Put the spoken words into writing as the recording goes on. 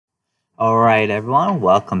All right, everyone,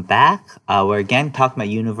 welcome back. We're again talking about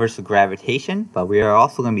universal gravitation, but we are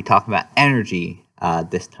also going to be talking about energy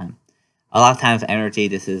this time. A lot of times, energy,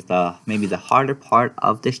 this is maybe the harder part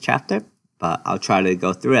of this chapter, but I'll try to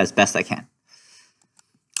go through it as best I can.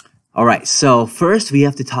 All right, so first we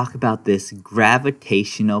have to talk about this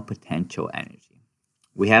gravitational potential energy.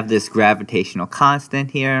 We have this gravitational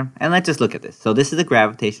constant here, and let's just look at this. So this is the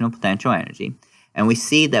gravitational potential energy, and we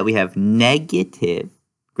see that we have negative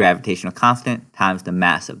gravitational constant times the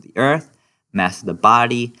mass of the Earth, mass of the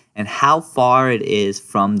body, and how far it is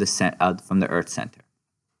from the Earth's center.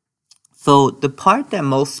 So the part that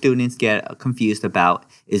most students get confused about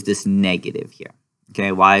is this negative here.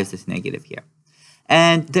 Okay, why is this negative here?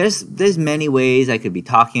 And there's many ways I could be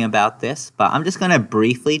talking about this, but I'm just going to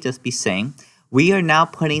briefly just be saying we are now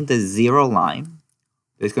putting the zero line.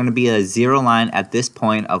 There's going to be a zero line at this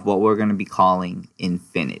point of what we're going to be calling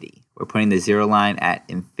infinity. We're putting the zero line at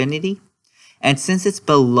infinity. And since it's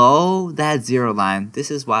below that zero line, this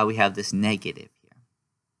is why we have this negative here.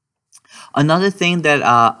 Another thing that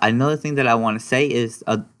I want to say is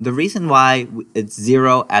the reason why it's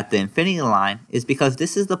zero at the infinity line is because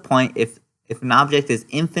this is the point if an object is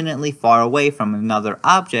infinitely far away from another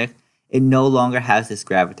object, it no longer has this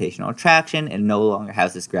gravitational attraction. It no longer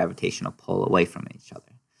has this gravitational pull away from each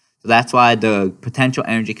other. So that's why the potential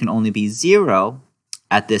energy can only be zero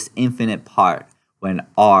at this infinite part when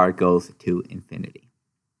r goes to infinity.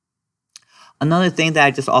 Another thing that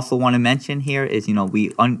I just also want to mention here is,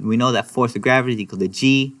 we know that force of gravity is equal to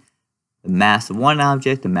g, the mass of one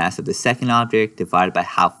object, the mass of the second object, divided by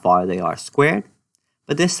how far they are squared.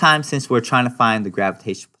 But this time, since we're trying to find the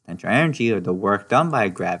gravitational potential energy, or the work done by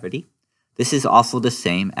gravity, this is also the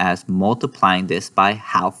same as multiplying this by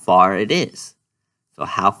how far it is. So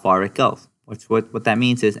how far it goes. What that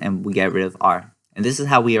means is, and we get rid of r. And this is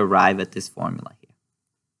how we arrive at this formula here.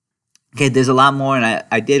 Okay, there's a lot more, and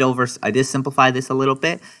I did simplify this a little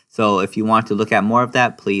bit. So if you want to look at more of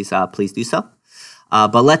that, please do so.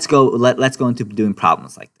 But let's go into doing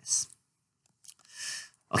problems like this.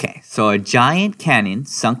 Okay, so a giant cannon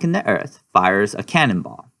sunk in the earth fires a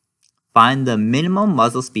cannonball. Find the minimum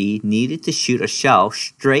muzzle speed needed to shoot a shell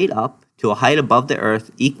straight up to a height above the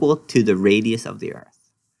earth equal to the radius of the earth.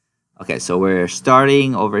 Okay, so we're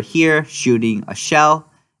starting over here, shooting a shell,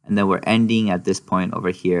 and then we're ending at this point over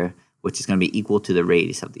here, which is going to be equal to the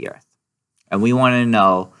radius of the earth. And we want to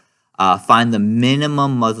know, find the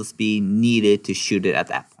minimum muzzle speed needed to shoot it at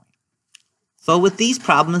that point. So with these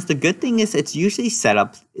problems, the good thing is it's usually set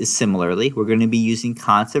up similarly. We're going to be using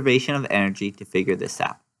conservation of energy to figure this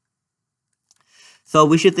out. So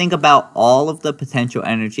we should think about all of the potential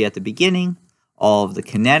energy at the beginning, all of the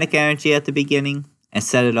kinetic energy at the beginning, and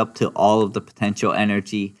set it up to all of the potential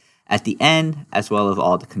energy at the end, as well as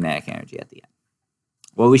all the kinetic energy at the end.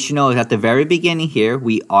 What we should know is at the very beginning here,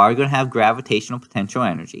 we are going to have gravitational potential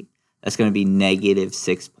energy. That's going to be negative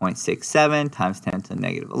 6.67 times 10 to the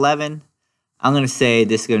negative 11. I'm going to say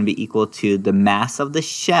this is going to be equal to the mass of the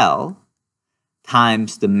shell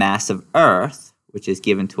times the mass of Earth, which is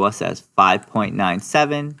given to us as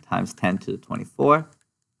 5.97 times 10 to the 24.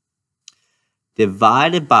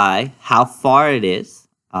 Divided by how far it is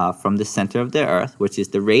from the center of the Earth, which is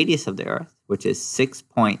the radius of the Earth, which is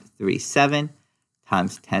 6.37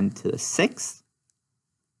 times 10 to the 6th.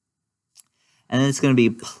 And then it's going to be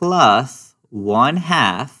plus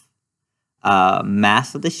 1/2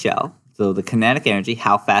 mass of the shell, so the kinetic energy,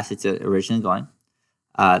 how fast it's originally going,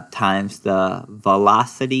 times the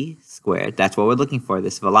velocity squared. That's what we're looking for,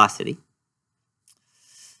 this velocity.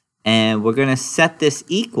 And we're going to set this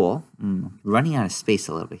equal, running out of space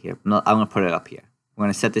a little bit here. I'm going to put it up here. We're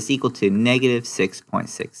going to set this equal to negative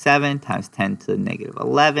 6.67 times 10 to the negative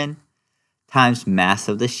 11 times mass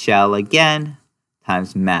of the shell again,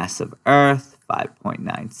 times mass of Earth,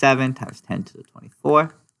 5.97 times 10 to the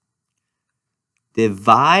 24,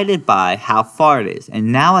 divided by how far it is.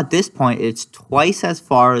 And now at this point, it's twice as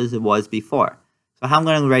far as it was before. So how I'm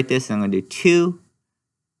going to write this, I'm going to do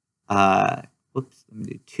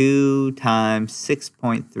 2 times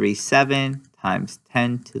 6.37 times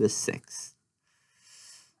 10 to the 6th.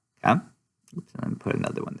 Okay? Oops, let me put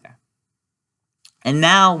another one there. And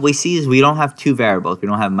now we see is we don't have two variables. We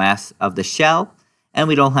don't have mass of the shell, and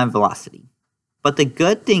we don't have velocity. But the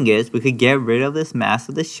good thing is we could get rid of this mass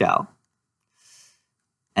of the shell.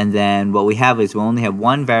 And then what we have is we only have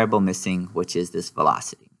one variable missing, which is this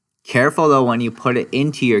velocity. Careful, though, when you put it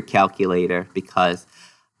into your calculator, because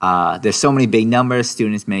there's so many big numbers,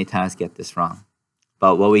 students many times get this wrong.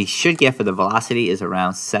 But what we should get for the velocity is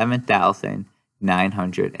around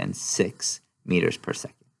 7,906 meters per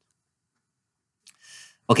second.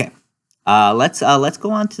 Okay, Let's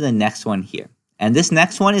go on to the next one here. And this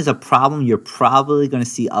next one is a problem you're probably going to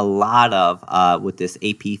see a lot of with this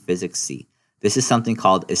AP Physics C. This is something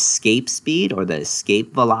called escape speed or the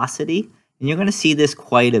escape velocity. And you're going to see this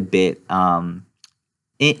quite a bit in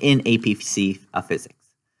APC physics.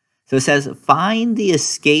 So it says, find the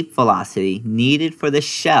escape velocity needed for the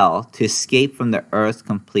shell to escape from the Earth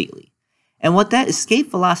completely. And what that escape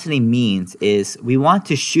velocity means is we want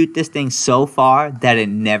to shoot this thing so far that it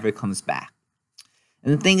never comes back.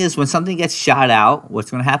 And the thing is, when something gets shot out, what's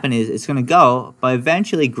going to happen is it's going to go, but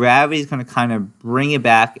eventually gravity is going to kind of bring it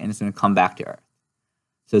back and it's going to come back to Earth.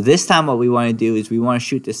 So this time what we want to do is we want to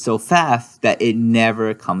shoot this so fast that it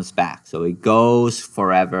never comes back. So it goes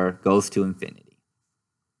forever, goes to infinity.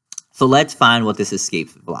 So let's find what this escape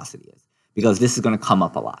velocity is, because this is going to come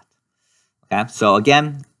up a lot. Okay, so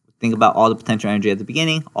again, think about all the potential energy at the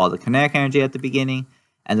beginning, all the kinetic energy at the beginning,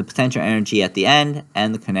 and the potential energy at the end,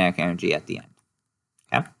 and the kinetic energy at the end.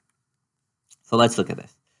 Okay, so let's look at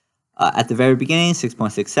this. At the very beginning,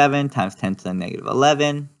 6.67 times 10 to the negative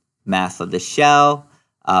 11, mass of the shell,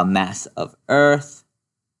 mass of Earth,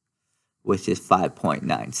 which is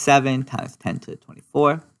 5.97 times 10 to the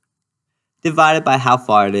 24, divided by how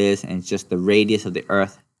far it is, and it's just the radius of the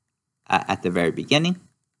Earth at the very beginning.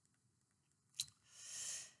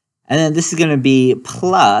 And then this is going to be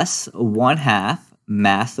plus 1/2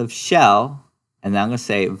 mass of shell, and then I'm going to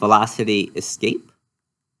say velocity escape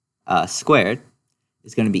squared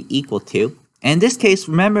is going to be equal to, and in this case,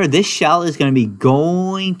 remember, this shell is going to be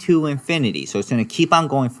going to infinity, so it's going to keep on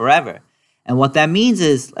going forever. And what that means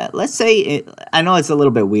is, let's say, I know it's a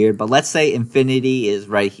little bit weird, but let's say infinity is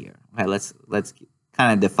right here. Okay, let's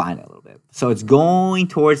kind of define it a little bit. So it's going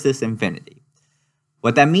towards this infinity.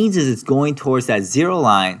 What that means is it's going towards that zero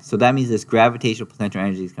line, so that means this gravitational potential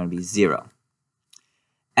energy is going to be 0.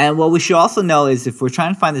 And what we should also know is if we're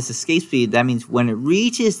trying to find this escape speed, that means when it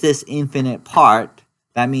reaches this infinite part,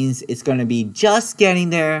 that means it's going to be just getting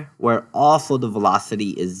there where also the velocity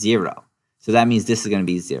is 0. So that means this is going to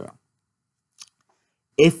be 0.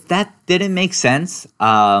 If that didn't make sense,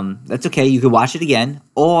 that's okay. You can watch it again.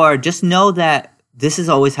 Or just know that this is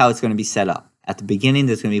always how it's going to be set up. At the beginning,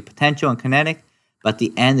 there's going to be potential and kinetic. But at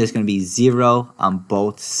the end, there's going to be 0 on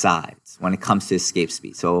both sides when it comes to escape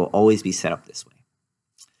speed. So it will always be set up this way.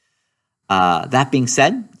 That being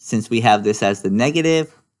said, since we have this as the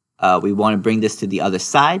negative, we want to bring this to the other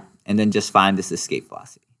side and then just find this escape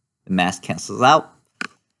velocity. The mass cancels out,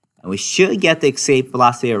 and we should get the escape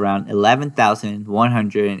velocity around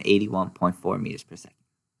 11,181.4 meters per second.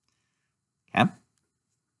 Okay?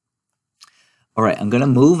 All right, I'm going to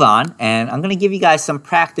move on, and I'm going to give you guys some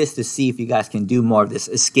practice to see if you guys can do more of this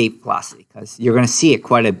escape velocity, because you're going to see it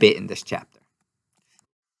quite a bit in this chapter.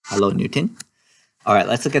 Hello, Newton. All right,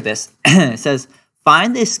 let's look at this. It says,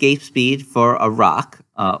 find the escape speed for a rock.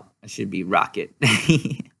 It should be rocket.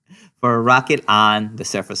 For a rocket on the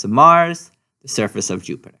surface of Mars, the surface of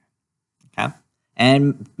Jupiter. Okay?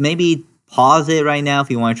 And maybe pause it right now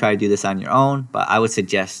if you want to try to do this on your own, but I would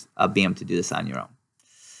suggest being able to do this on your own.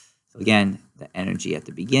 So again, the energy at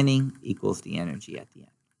the beginning equals the energy at the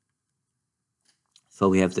end. So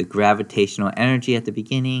we have the gravitational energy at the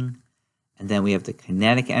beginning, and then we have the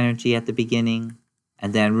kinetic energy at the beginning.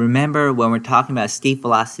 And then remember, when we're talking about escape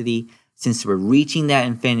velocity, since we're reaching that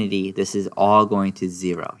infinity, this is all going to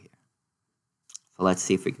 0 here. So let's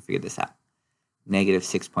see if we can figure this out. Negative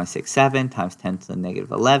 6.67 times 10 to the negative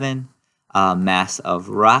 11. Mass of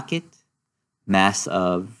rocket. Mass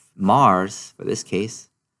of Mars, for this case,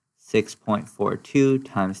 6.42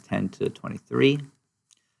 times 10 to the 23.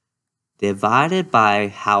 Divided by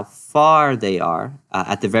how far they are.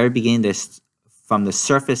 At the very beginning, there's from the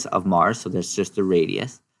surface of Mars, so there's just the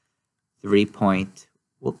radius.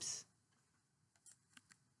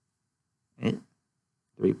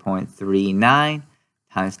 3.39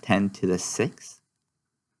 times 10 to the 6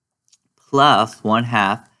 plus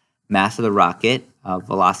 1/2 mass of the rocket,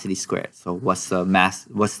 velocity squared. So what's the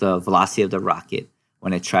velocity of the rocket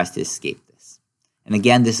when it tries to escape this? And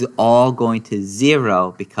again, this is all going to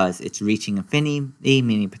 0 because it's reaching infinity,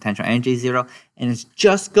 meaning potential energy is 0, and it's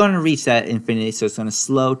just going to reach that infinity, so it's going to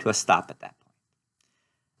slow to a stop at that point.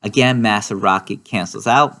 Again, mass of rocket cancels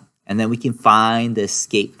out, and then we can find the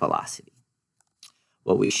escape velocity.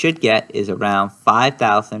 What we should get is around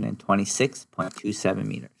 5,026.27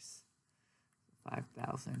 meters.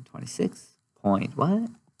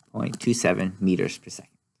 5,026.27 meters per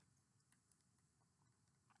second.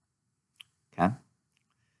 Okay?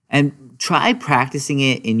 And try practicing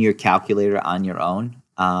it in your calculator on your own,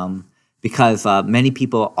 because many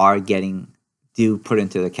people do put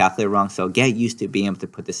into the calculator wrong. So get used to being able to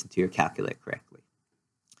put this into your calculator correctly.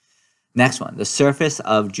 Next one, the surface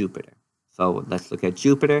of Jupiter. So let's look at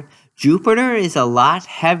Jupiter. Jupiter is a lot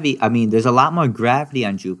heavy. I mean, there's a lot more gravity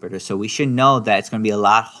on Jupiter, so we should know that it's going to be a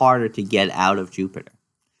lot harder to get out of Jupiter.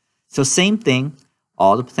 So same thing,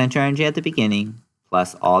 all the potential energy at the beginning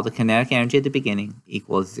plus all the kinetic energy at the beginning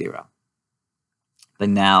equals 0. But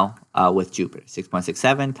now with Jupiter,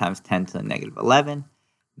 6.67 times 10 to the negative 11,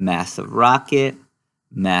 mass of rocket,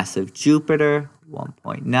 mass of Jupiter,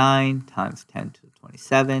 1.9 times 10 to the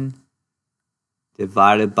 27,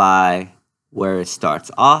 divided by where it starts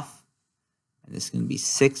off, and this is going to be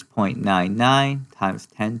 6.99 times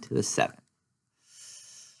 10 to the 7.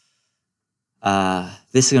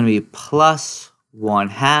 This is going to be plus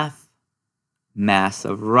 1/2 mass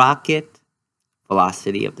of rocket,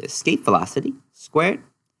 velocity of the escape velocity squared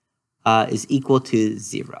is equal to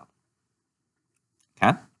 0.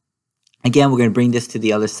 Okay. Again, we're going to bring this to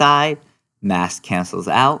the other side. Mass cancels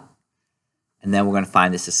out. And then we're going to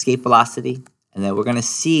find this escape velocity. And then we're going to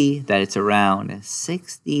see that it's around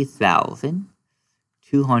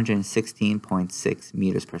 60,216.6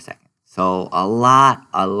 meters per second. So a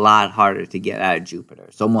lot harder to get out of Jupiter.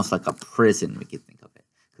 It's almost like a prison, we could think of it.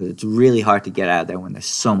 Because it's really hard to get out of there when there's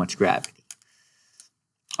so much gravity.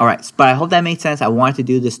 All right, but I hope that made sense. I wanted to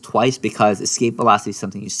do this twice because escape velocity is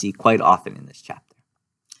something you see quite often in this chapter.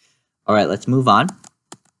 All right, let's move on.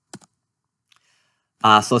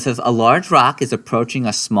 So it says a large rock is approaching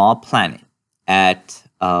a small planet at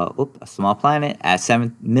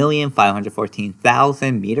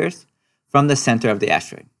 7,514,000 meters from the center of the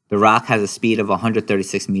asteroid. The rock has a speed of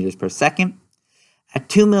 136 meters per second. At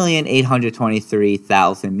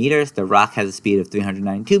 2,823,000 meters, the rock has a speed of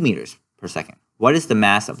 392 meters per second. What is the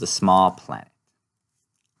mass of the small planet?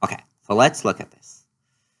 Okay, so let's look at this.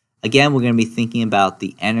 Again, we're going to be thinking about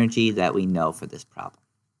the energy that we know for this problem.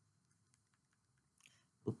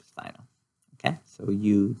 Final. Okay, so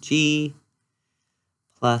UG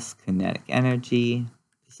plus kinetic energy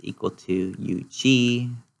is equal to UG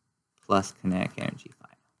plus kinetic energy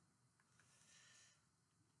final.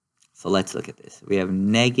 So let's look at this. We have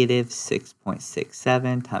negative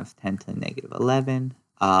 6.67 times 10 to the negative 11.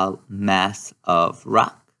 Mass of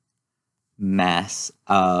rock, mass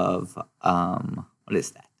of, what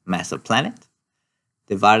is that? Mass of planet,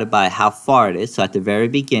 divided by how far it is. So at the very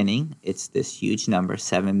beginning, it's this huge number,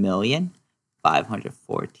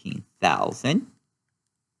 7,514,000,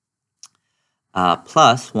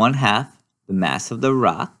 plus 1/2 the mass of the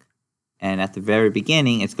rock. And at the very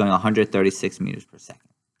beginning, it's going 136 meters per second.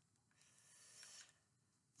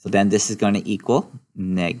 So then this is going to equal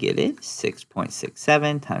negative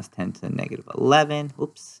 6.67 times 10 to the negative 11.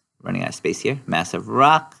 Oops, running out of space here. Mass of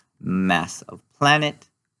rock, mass of planet,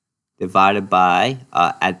 divided by,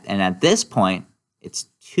 and at this point, it's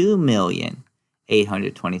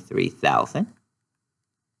 2,823,000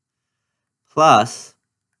 plus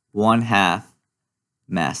 1/2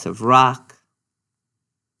 mass of rock.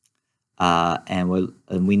 And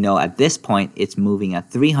we know at this point, it's moving at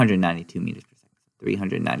 392 meters per second.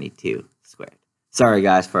 392 squared. Sorry,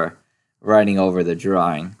 guys, for writing over the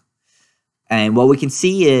drawing. And what we can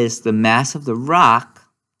see is the mass of the rock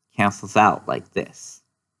cancels out like this,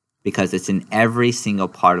 because it's in every single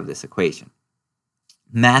part of this equation.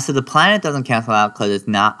 Mass of the planet doesn't cancel out because it's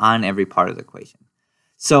not on every part of the equation.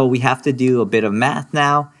 So we have to do a bit of math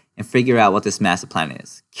now and figure out what this mass of planet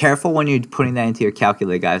is. Careful when you're putting that into your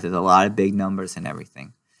calculator, guys. There's a lot of big numbers and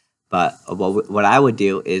everything. But what I would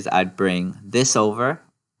do is I'd bring this over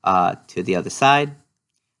to the other side,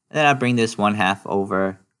 and then I'd bring this 1/2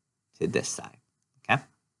 over to this side. Okay?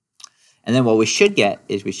 And then what we should get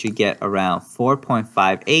is we should get around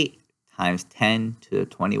 4.58 times 10 to the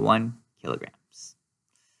 21 kilograms.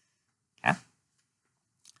 Okay?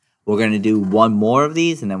 We're going to do one more of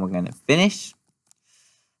these, and then we're going to finish.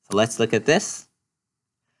 So let's look at this.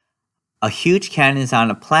 A huge cannon is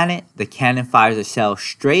on a planet. The cannon fires a shell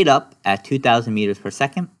straight up at 2,000 meters per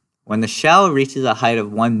second. When the shell reaches a height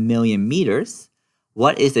of 1 million meters,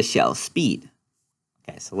 what is the shell's speed?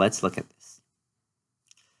 Okay, so let's look at this.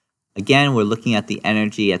 Again, we're looking at the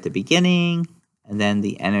energy at the beginning and then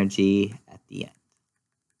the energy at the end.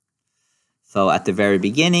 So at the very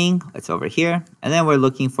beginning, it's over here. And then we're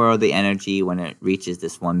looking for the energy when it reaches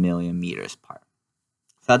this 1 million meters part.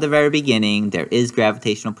 So at the very beginning, there is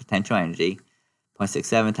gravitational potential energy,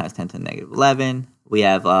 0.67 times 10 to the negative 11. We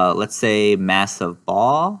have, let's say, mass of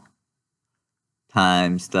ball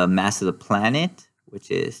times the mass of the planet,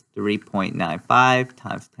 which is 3.95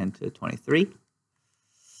 times 10 to the 23.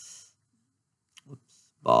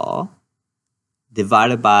 Ball.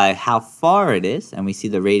 Divided by how far it is, and we see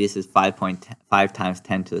the radius is 5.5 times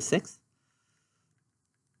 10 to the 6.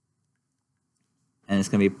 and it's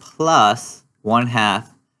going to be plus 1/2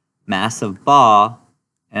 mass of ball.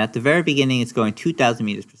 And at the very beginning, it's going 2,000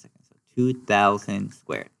 meters per second. So 2,000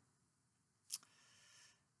 squared.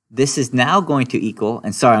 This is now going to equal,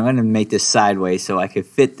 and sorry, I'm going to make this sideways so I could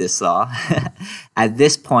fit this law. At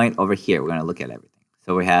this point over here, we're going to look at everything.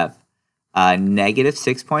 So we have negative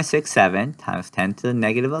 6.67 times 10 to the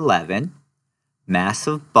negative 11. Mass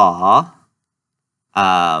of ball.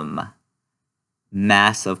 Mass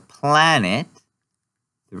of planet.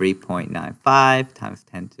 3.95 times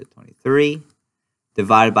 10 to the 23.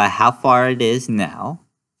 Divided by how far it is now.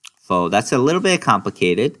 So that's a little bit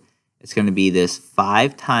complicated. It's going to be this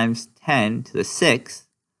 5 times 10 to the 6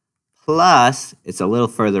 plus, it's a little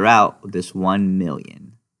further out, with this 1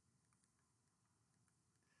 million.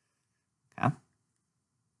 Okay.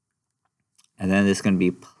 And then it's going to be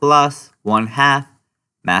plus 1/2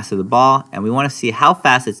 mass of the ball. And we want to see how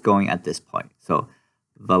fast it's going at this point. So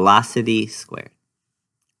velocity squared.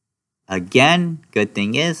 Again, good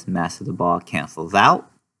thing is mass of the ball cancels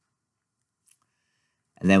out.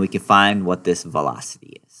 And then we can find what this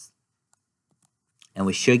velocity is. And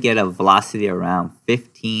we should get a velocity around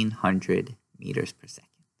 1,500 meters per second.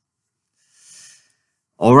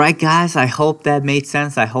 All right, guys, I hope that made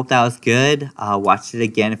sense. I hope that was good. Watch it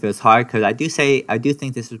again if it was hard, because I do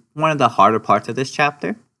think this is one of the harder parts of this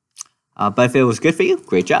chapter. But if it was good for you,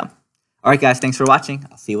 great job. All right, guys, thanks for watching.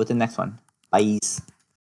 I'll see you with the next one. Bye.